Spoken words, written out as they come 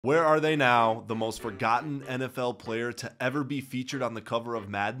Where are they now? The most forgotten NFL player to ever be featured on the cover of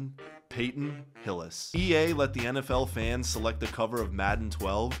Madden? Peyton Hillis. EA let the NFL fans select the cover of Madden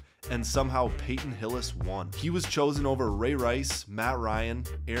 12, and somehow Peyton Hillis won. He was chosen over Ray Rice, Matt Ryan,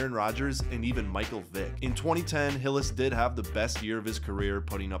 Aaron Rodgers, and even Michael Vick. In 2010, Hillis did have the best year of his career,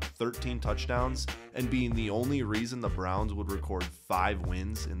 putting up 13 touchdowns and being the only reason the Browns would record 5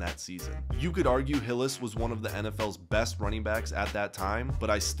 wins in that season. You could argue Hillis was one of the NFL's best running backs at that time, but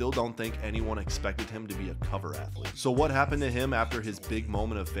I still don't think anyone expected him to be a cover athlete. So what happened to him after his big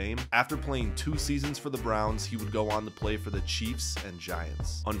moment of fame? After playing 2 seasons for the Browns, he would go on to play for the Chiefs and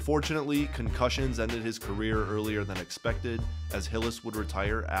Giants. Unfortunately, concussions ended his career earlier than expected, as Hillis would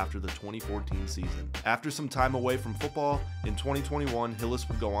retire after the 2014 season. After some time away from football, in 2021, Hillis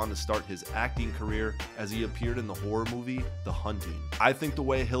would go on to start his acting career as he appeared in the horror movie The Hunting. I think the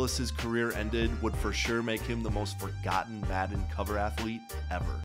way Hillis's career ended would for sure make him the most forgotten Madden cover athlete ever.